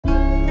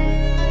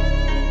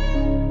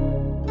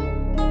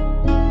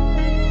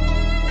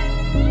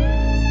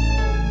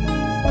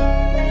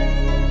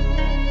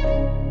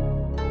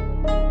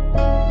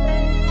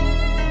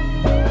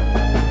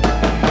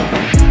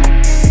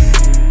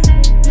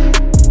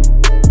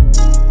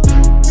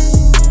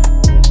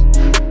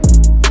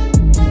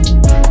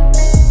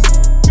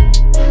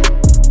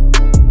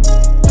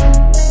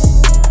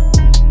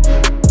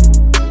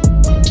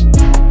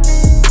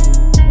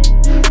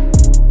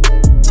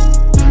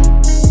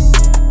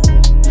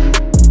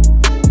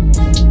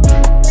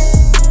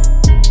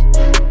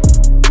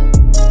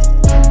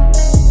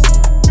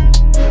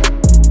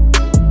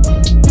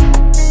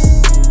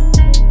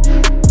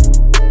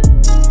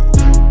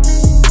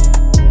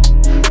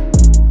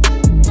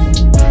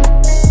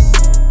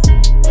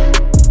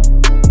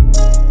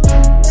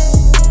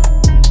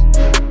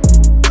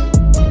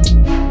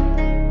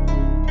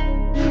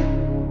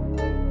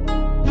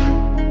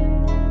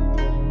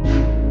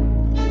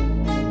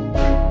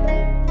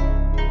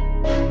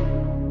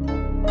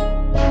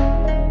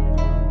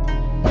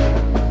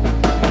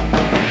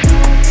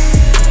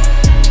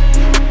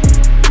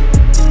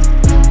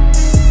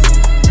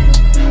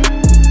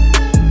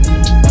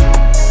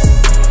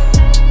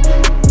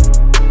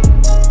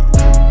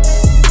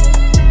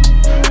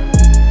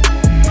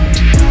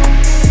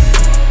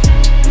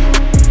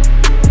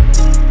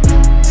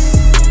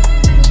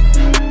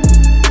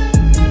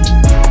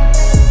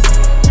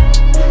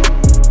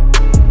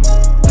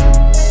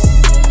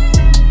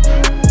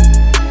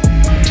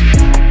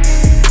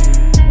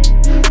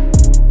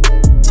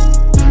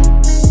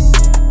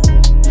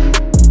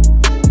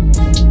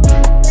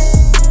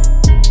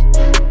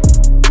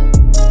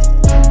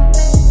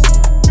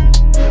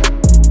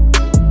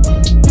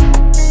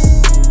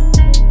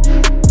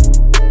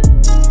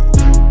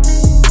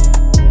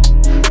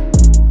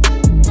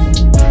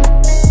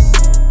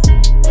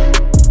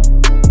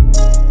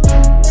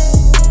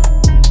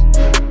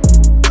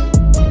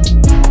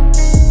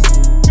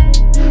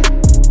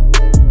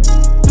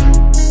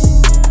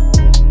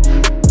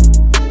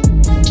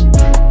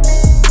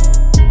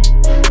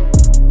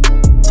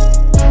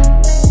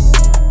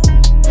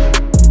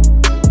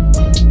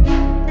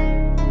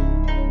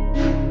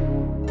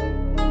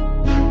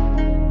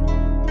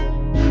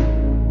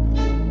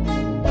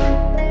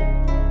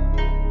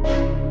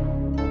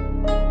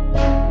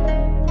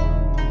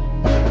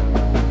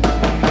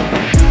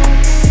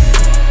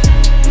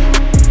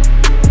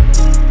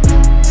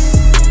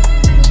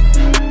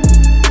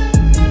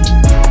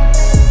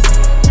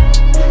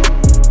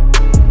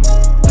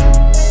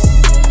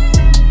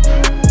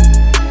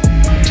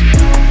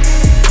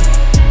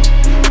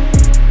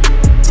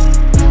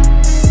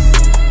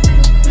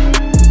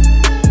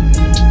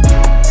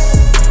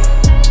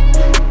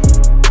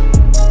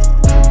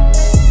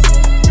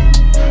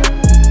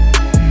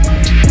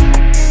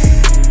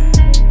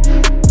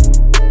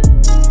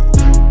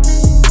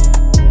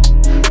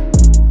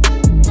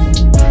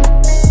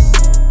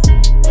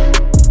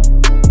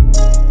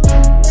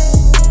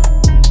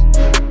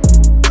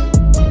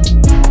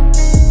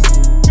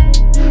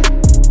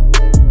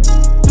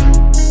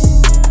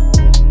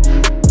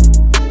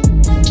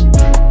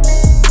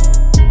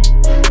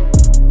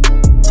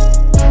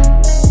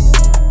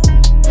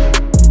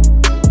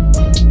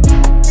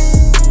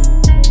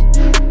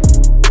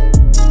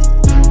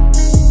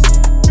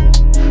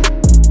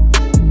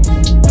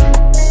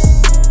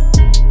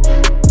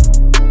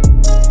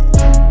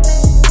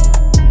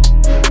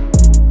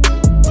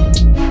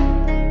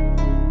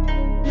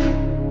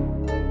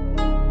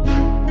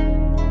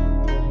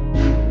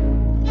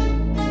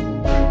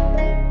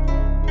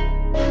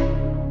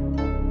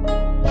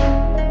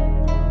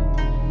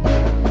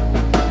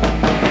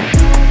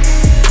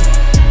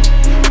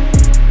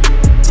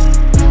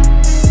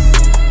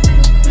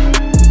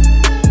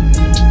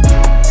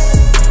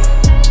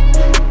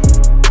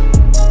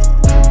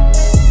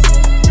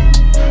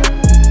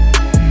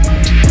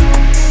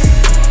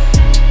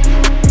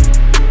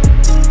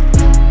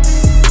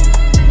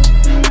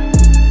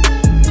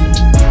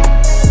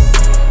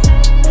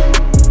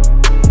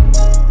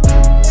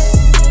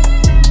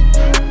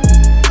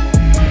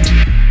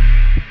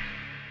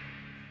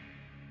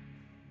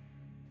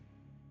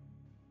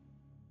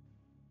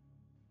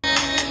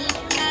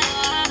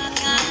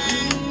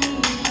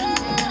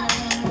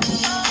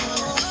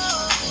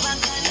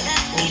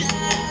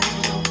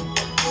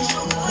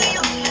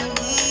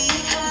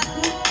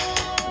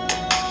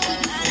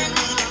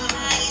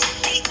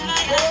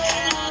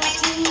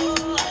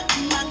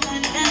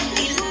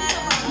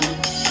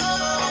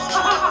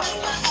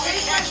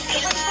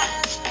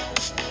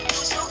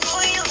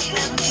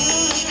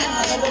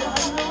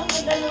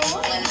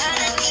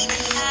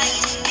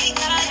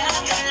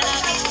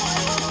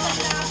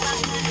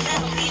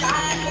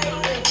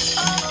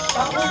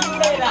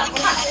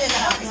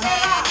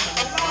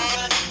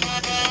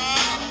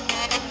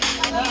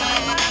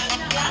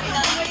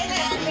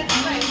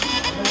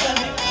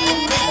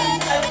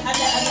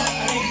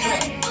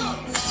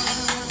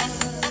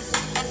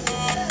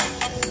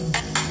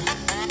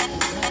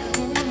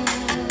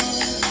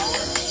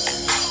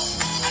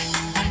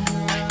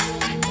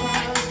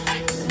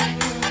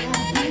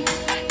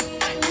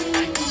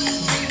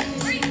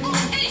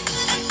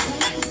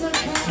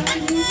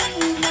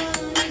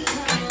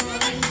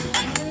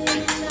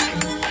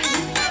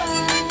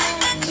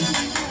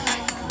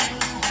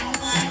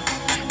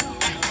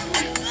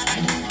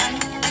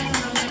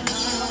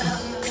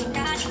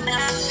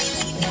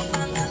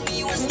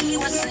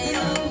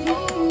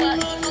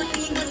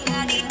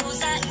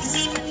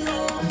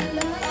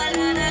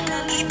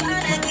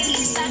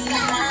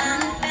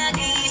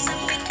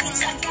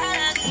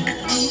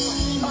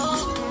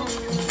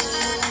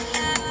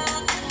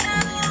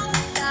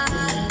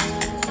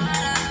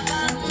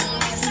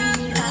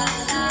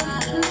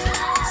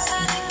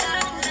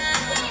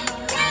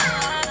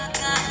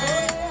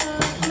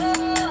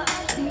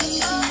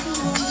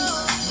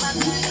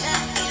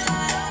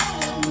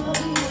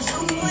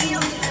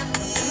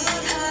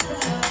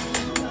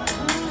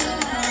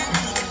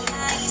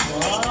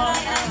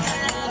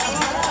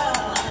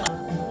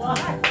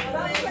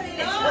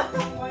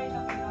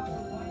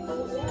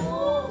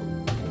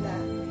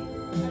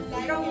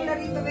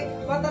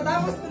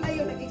Natapos ko na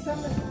yun. Nag-exam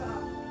na siya.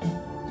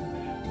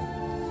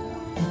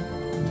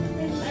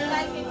 I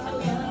like it so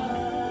much.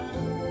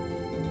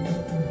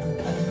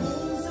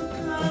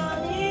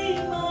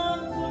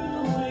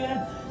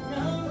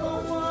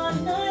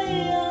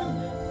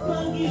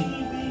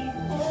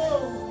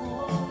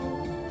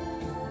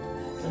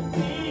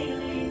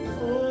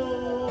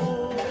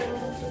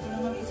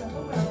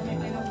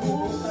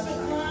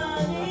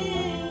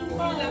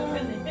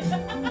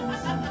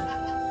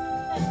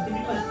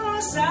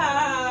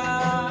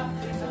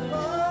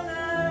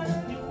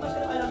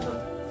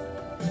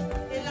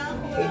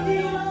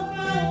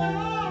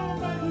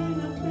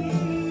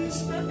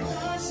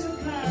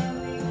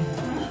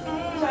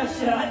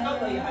 Ano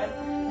ba yan?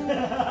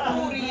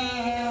 Puri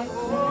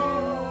ako.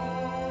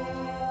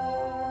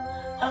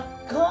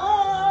 Ako!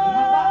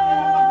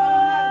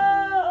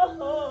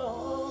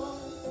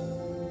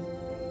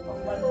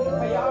 Pang-1 week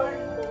pa yan.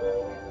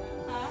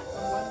 Ha?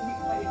 Pang-1 week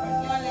pa yan.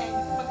 Yung alin?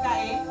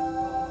 Pagkain?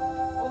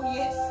 Oh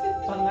yes.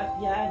 Pangat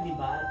yan, di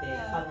ba?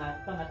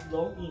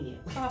 Pangatlong init.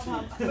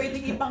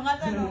 Pwedeng ipangat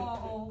ano?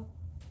 Oo.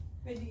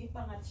 Pwedeng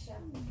ipangat siya.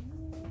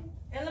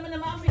 Alam mo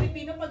naman ang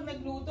Pilipino pag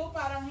nagluto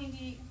parang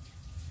hindi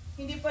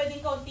pwedeng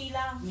kaunti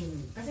lang.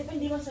 Kasi pa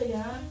hindi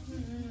masaya.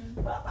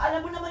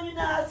 Alam mo naman yun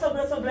na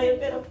sobra-sobra yun,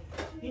 pero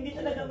hindi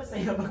talaga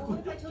masaya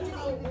magkulo.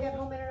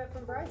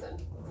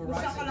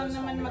 Gusto ka lang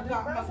naman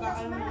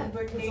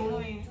mag-birthday mo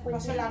eh.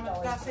 Pasalamat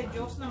ka sa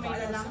Diyos na may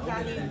lalang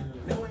galing.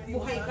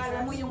 Buhay ka,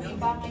 alam mo yung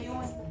iba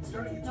ngayon.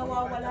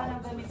 Nawawala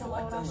ng ganitong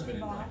oras,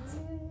 diba?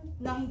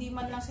 Na hindi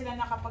man lang sila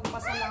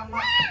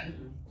nakapagpasalamat.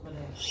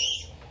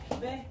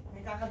 Be,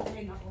 may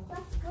kakantahin ako.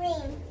 What's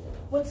green?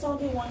 What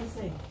song do you want to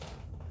sing?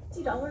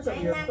 $50 over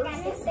your I'm not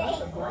first gonna 6 say.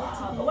 months of Blind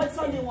TV What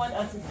song do you want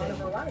us to on a sing?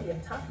 variety of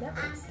top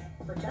networks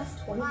for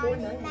just Morning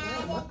 $24.99.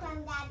 magic from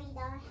Gabby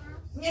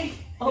Dollhouse.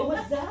 Oh,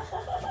 what's that?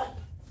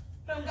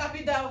 From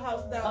Gabi Daw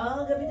House daw.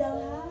 Oh, gabi daw.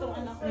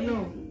 Itong anak ko.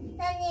 Ano?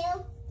 The new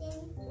thing.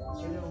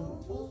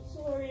 Oh,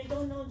 sorry, I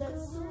don't know that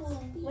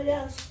song. What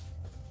else?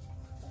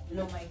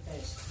 Blow my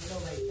test.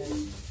 Blow my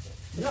test.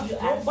 You ask.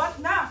 Robot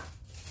na!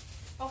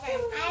 Okay,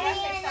 I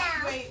let's don't accept.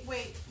 know.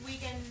 Wait. We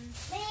can...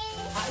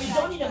 You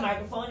don't need a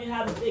microphone, you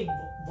have a big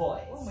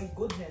voice. Oh my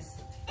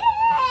goodness.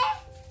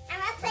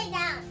 I'm upside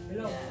down.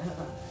 Hello.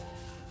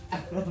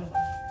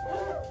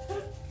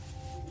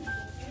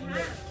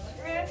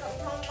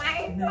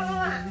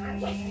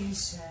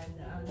 Nalisan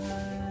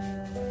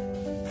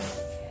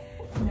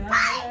ay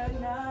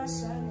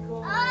naranasan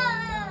ko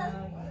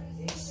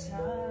mag-isa.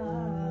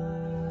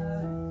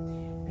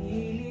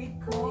 Pilit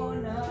ko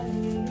na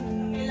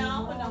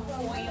Kailangan ko ng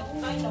buhay yung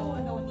ano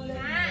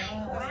nila.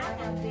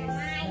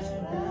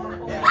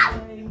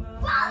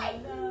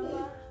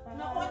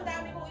 Naku, ang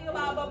dami kong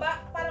ibababa.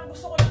 Parang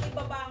gusto ko lang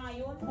ibaba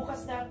ngayon.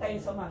 Bukas na tayo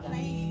sa mga.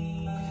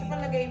 Sa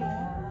palagay mo,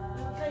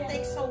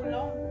 take so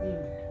long.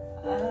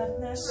 at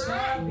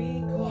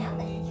nasabi ko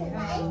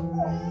ikaw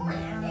ang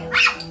hinahanap.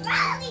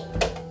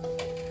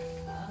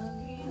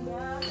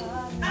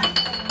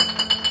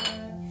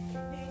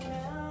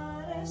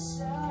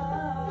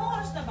 Anong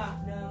oras na ba?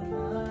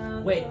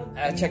 Wait,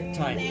 check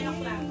time. 10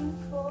 o'clock.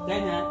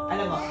 Ganyan,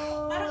 alam mo.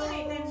 Parang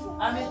okay,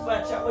 10. Amit ba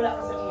siya? Wala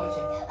kasi mo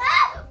siya.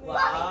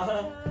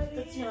 Wow!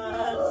 Good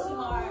chance!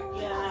 Smart.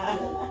 Yeah!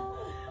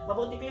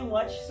 Mabuti ko yung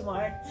watch,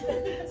 smart.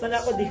 Sana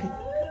ako din.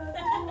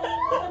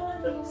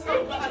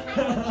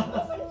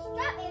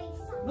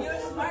 You're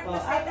smart Oh,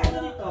 kasi. ay, ano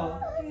nito?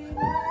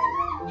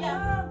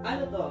 Yeah.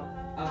 Ano to?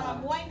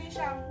 Wine din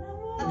siya.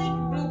 I think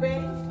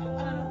blueberry.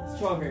 Ano?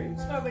 Strawberry.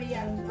 Strawberry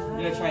yan.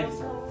 You gonna try this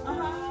one?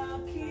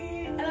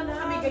 Alam mo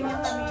kami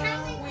ganyan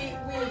kami.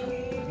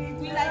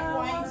 We like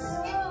wines.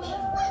 We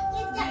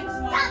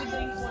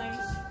drink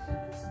wines.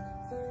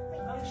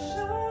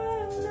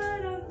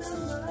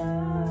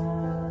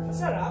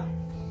 Masarap.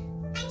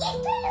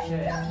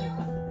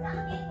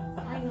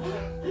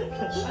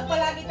 At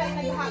palagi tayo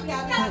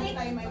nag-happy-happy lagi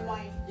tayo may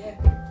wine. Yeah.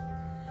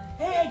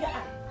 Hey,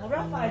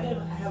 Rafa, I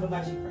have a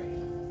magic for you.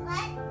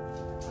 What?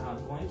 I'm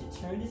going to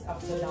turn this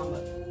upside down,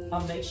 but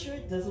I'll make sure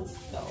it doesn't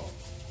spill.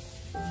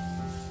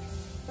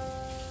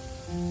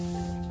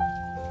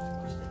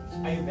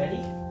 Are you ready?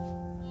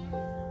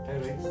 Are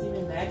you ready to see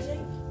my magic?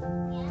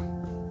 Yeah.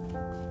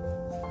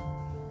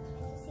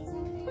 See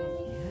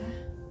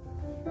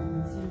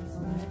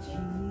some magic.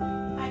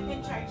 I can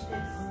charge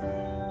this.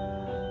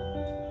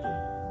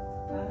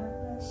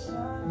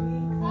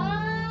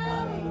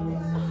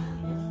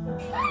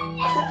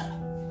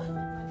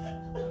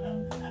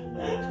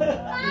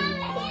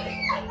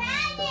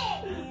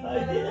 I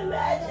did the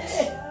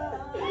magic!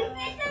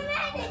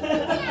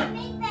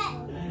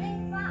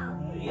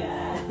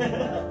 Yeah.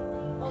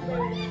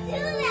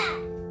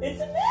 It's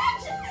a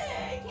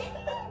magic!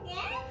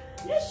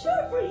 Yeah,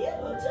 sure, for you.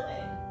 Do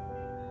it.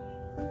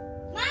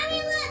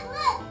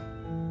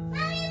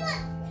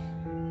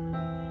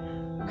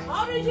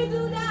 How did you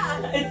do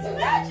that? It's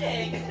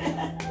magic!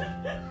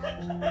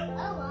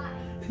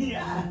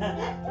 Yeah.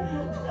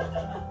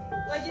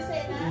 What'd you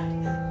say na?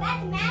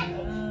 That's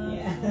magic.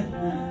 Yeah.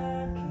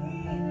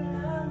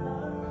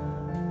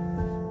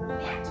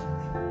 Magic.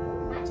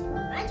 Magic.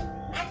 Magic.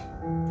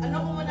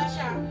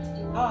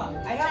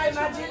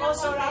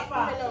 also,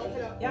 Rafa. Hello,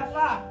 hello.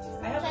 Yafa,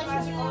 I have a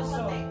magic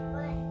also.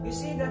 You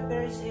see that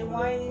there's a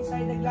wine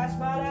inside the glass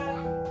bottle?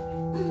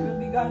 It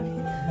will be gone.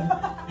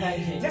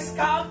 Just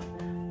count.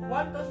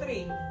 1, 2,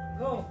 3.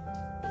 Go.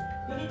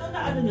 Hindi to na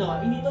ano nyo,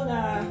 hindi to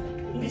na,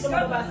 hindi to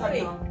Discount mababasa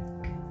free. nyo.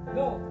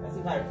 Go. Kasi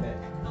carpet.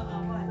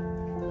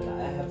 Wala,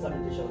 I have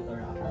something to show to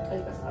Rafa. Ay,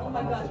 kasi Oh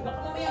my gosh, baka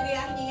mamaya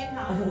gayangin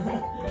ha.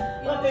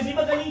 Wag, hindi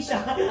magaling siya.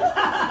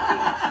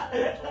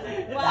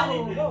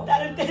 Wow.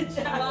 Talented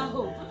siya.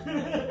 Wow.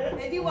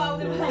 Eh di wow,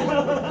 di ba?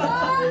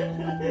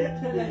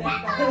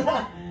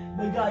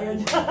 Nagaya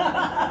niya.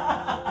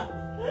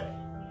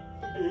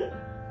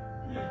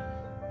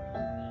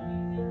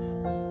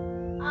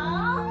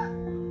 Oh,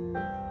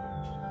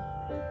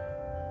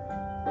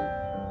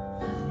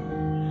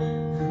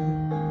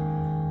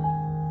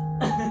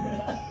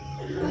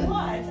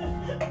 What?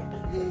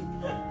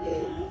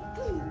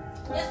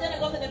 Just gonna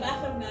go to the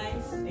bathroom,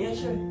 guys. Yeah,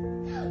 sure.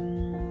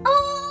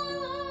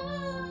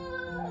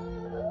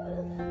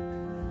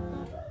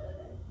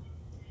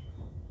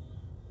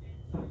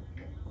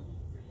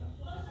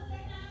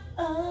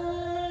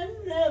 I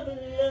never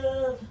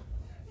love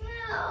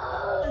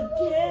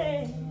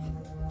again.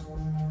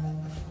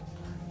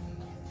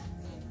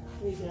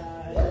 Hey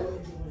guys, what are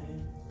you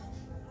doing?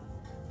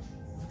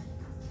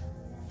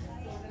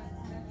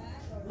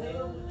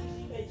 Ngayon,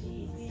 hindi ka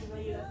cheesy,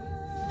 mahirap.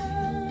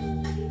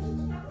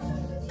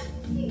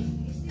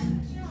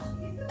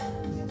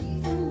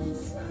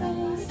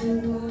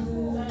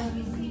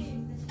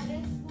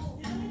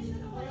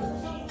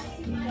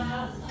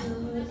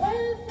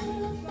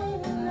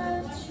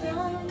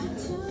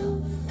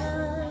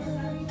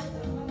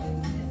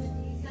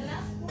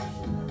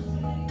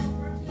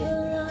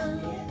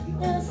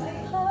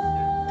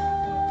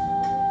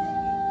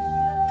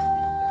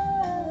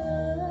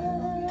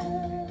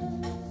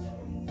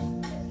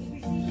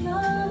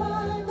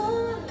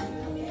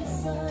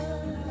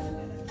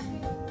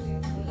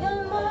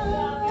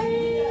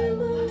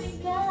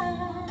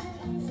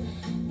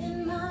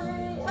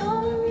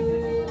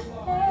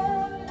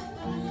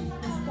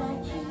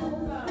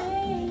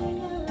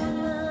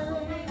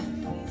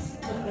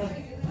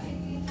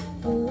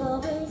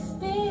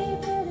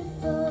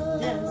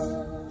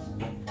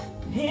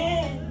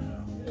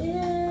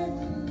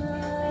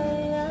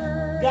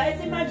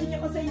 Guys, imagine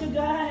ako sa inyo,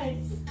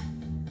 guys.